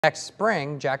Next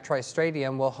spring, Trice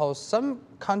Stadium will host some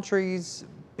country's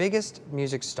biggest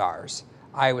music stars.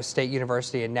 Iowa State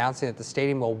University announcing that the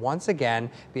stadium will once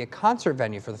again be a concert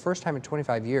venue for the first time in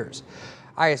 25 years.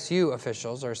 ISU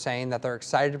officials are saying that they're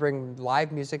excited to bring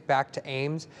live music back to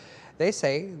Ames. They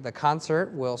say the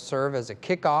concert will serve as a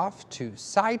kickoff to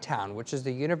SciTown, which is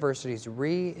the university's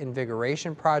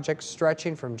reinvigoration project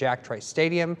stretching from Trice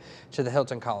Stadium to the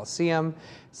Hilton Coliseum.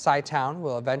 SciTown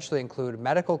will eventually include a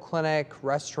medical clinic,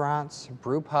 restaurants,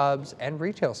 brew pubs, and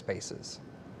retail spaces.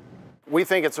 We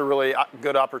think it's a really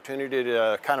good opportunity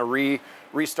to kind of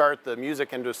restart the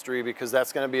music industry, because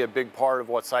that's going to be a big part of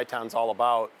what SciTown's all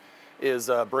about, is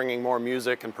bringing more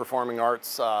music and performing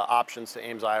arts options to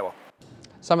Ames, Iowa.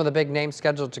 Some of the big names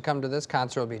scheduled to come to this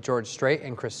concert will be George Strait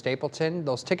and Chris Stapleton.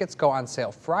 Those tickets go on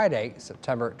sale Friday,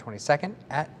 September 22nd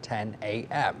at 10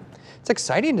 a.m. It's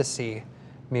exciting to see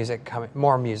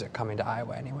more music coming to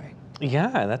Iowa anyway.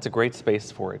 Yeah, that's a great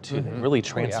space for it too. They really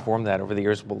transformed that over the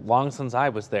years. Well, long since I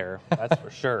was there, that's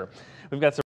for sure. We've got some